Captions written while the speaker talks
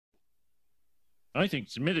I think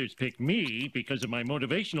Smithers picked me because of my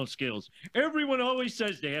motivational skills. Everyone always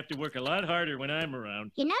says they have to work a lot harder when I'm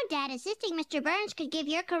around. You know, Dad, assisting Mr. Burns could give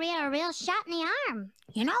your career a real shot in the arm.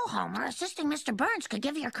 You know, Homer, assisting Mr. Burns could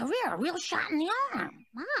give your career a real shot in the arm.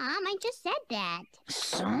 Mom, I just said that.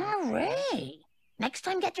 Sorry. Next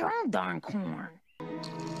time, get your own darn corn.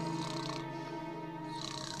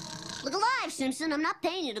 Look alive, Simpson. I'm not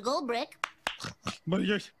paying you to gold brick. But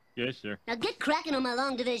yes, sir. Now get cracking on my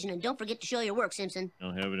long division, and don't forget to show your work, Simpson.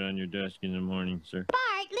 I'll have it on your desk in the morning, sir.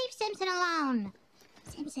 Bart, leave Simpson alone.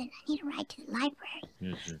 Simpson, I need a ride to the library.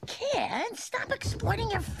 Yes, sir. Kid, stop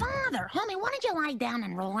exploiting your father. Homie, why don't you lie down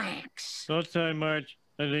and relax? Both time, Marge.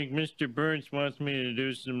 I think Mr. Burns wants me to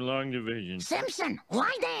do some long division. Simpson,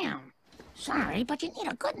 lie down. Sorry, but you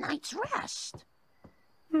need a good night's rest.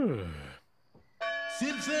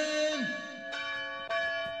 Simpson!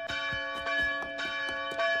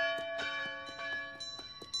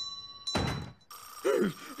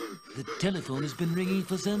 The telephone has been ringing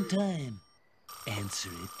for some time. Answer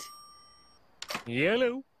it.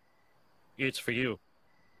 Yellow. It's for you.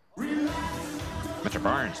 Mr.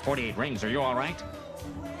 Burns, 48 rings. Are you all right?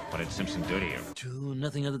 What did Simpson do to you? True,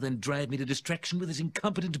 nothing other than drive me to distraction with his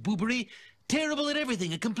incompetent boobery. Terrible at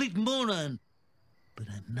everything, a complete moron. But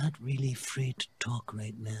I'm not really free to talk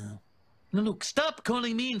right now. Now look, stop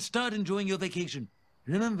calling me and start enjoying your vacation.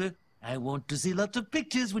 Remember, I want to see lots of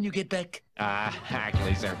pictures when you get back.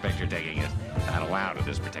 Actually, sir, picture taking is not allowed at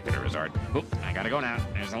this particular resort. Oop, I gotta go now.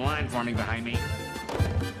 There's a line forming behind me.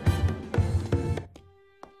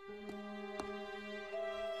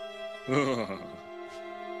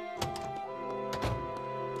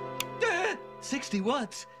 60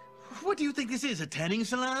 watts? What do you think this is, a tanning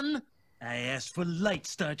salon? I asked for light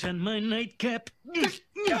starch on my nightcap.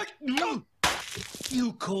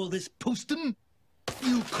 You call this postum?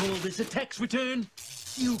 You call this a tax return?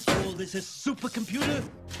 You call this a supercomputer?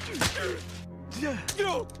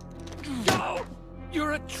 No! No!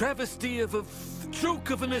 You're a travesty of a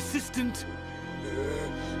joke of an assistant.